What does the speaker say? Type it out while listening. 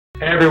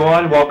Hey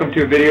everyone, welcome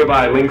to a video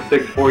by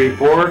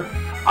Link644.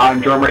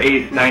 I'm drummer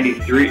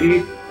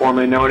Ace93,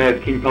 formerly known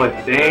as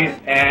KingPelleasOfDaien,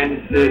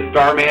 and this is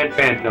Starman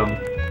Phantom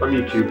from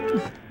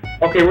YouTube.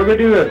 Okay, we're going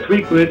to do a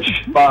sweet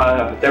glitch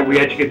that we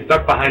actually get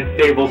stuck behind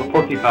Sable the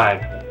Porcupine.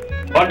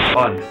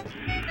 Fun.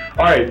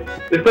 Alright,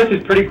 this glitch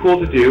is pretty cool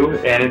to do,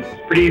 and it's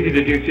pretty easy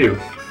to do too.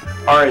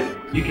 Alright,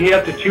 you can get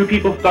up to 2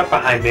 people stuck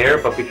behind there,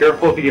 but be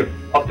careful if you get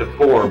up to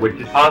 4, which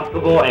is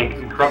possible and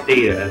can corrupt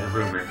data as a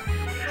rumor.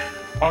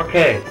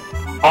 Okay.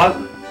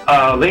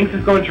 Lynx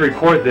is going to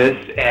record this,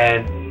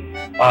 and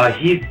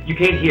you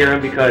can't hear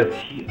him because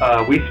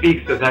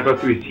WeSpeak does not go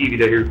through his TV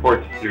that he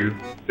records through.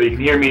 So you can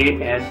hear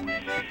me, and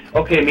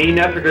okay, me and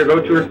Ness are going to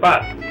go to her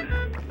spot.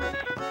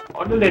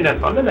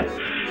 Ness.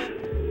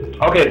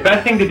 Okay, the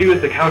best thing to do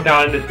is to count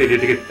down in this video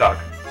to get stuck.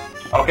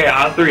 Okay,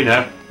 on 3,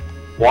 Ness.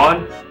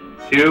 1,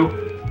 2,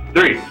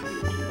 3.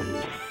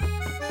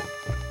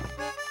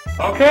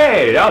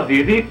 Okay, that was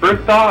easy.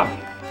 First off,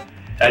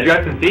 as you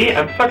guys can see,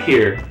 I'm stuck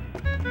here.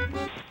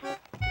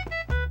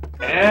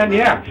 And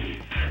yeah,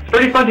 it's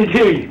pretty fun to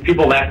do.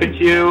 People laugh at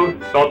you,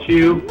 insult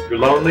you, you're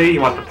lonely, you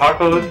want some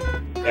tacos.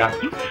 Yeah.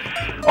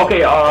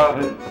 Okay,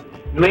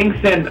 Lynx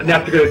and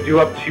Ness are going to do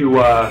up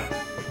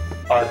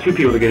to 2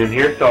 people to get in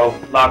here, so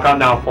lock on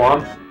now for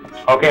them.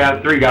 Okay,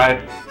 on 3, guys.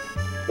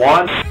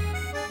 1,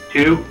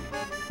 2,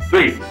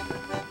 3.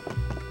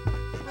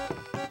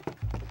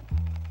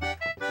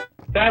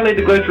 Sadly,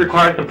 the glitch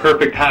requires some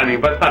perfect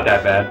timing, but it's not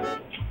that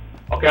bad.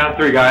 Okay, on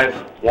 3, guys.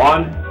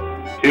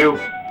 1, 2,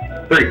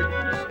 3.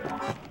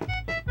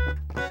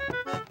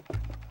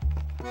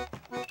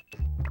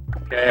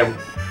 Okay,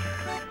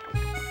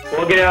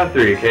 we'll get it on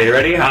 3, okay,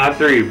 ready? On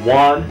 3,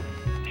 1,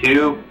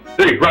 2,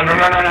 3. Run!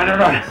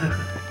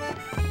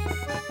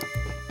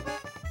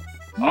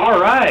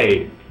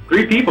 Alright,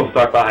 3 people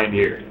stuck behind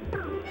here.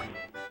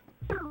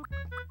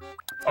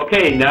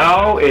 Okay,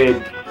 now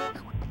it's...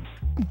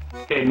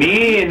 Okay,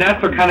 me and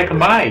Ness are kind of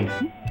combined,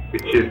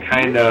 which is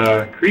kind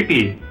of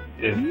creepy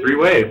in 3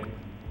 ways.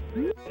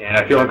 And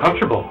I feel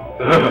uncomfortable.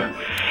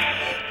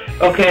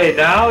 Okay,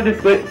 now this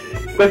glitch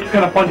is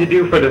kind of fun to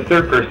do for the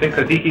 3rd person,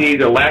 because he can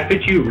either laugh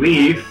at you,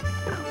 leave,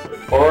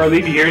 or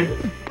leave you here.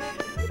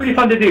 It's pretty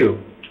fun to do.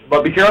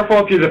 But be careful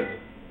if you're the...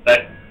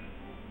 That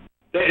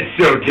is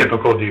so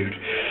typical, dude.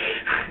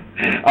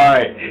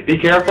 Alright, be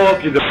careful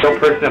if you're the real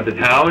person of the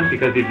town,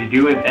 because if you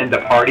do end the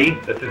party,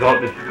 this is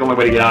the only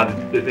way to get out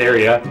of this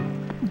area.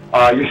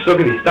 You're still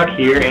going to be stuck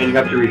here, and you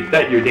have to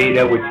reset your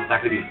data, which is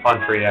not going to be fun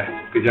for you,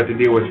 because you have to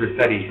deal with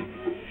resetting.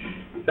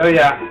 So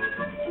yeah.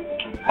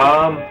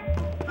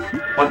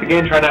 Once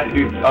again, try not to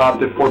do up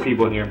to 4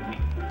 people in here.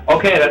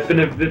 Okay, this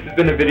has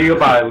been a video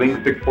by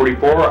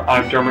Link644.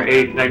 I'm drummer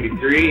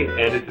Ace93,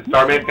 and this is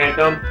Starman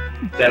Phantom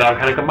that I'm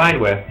kind of combined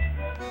with.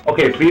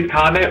 Okay, please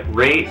comment,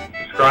 rate,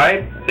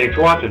 subscribe. Thanks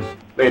for watching.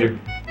 Later.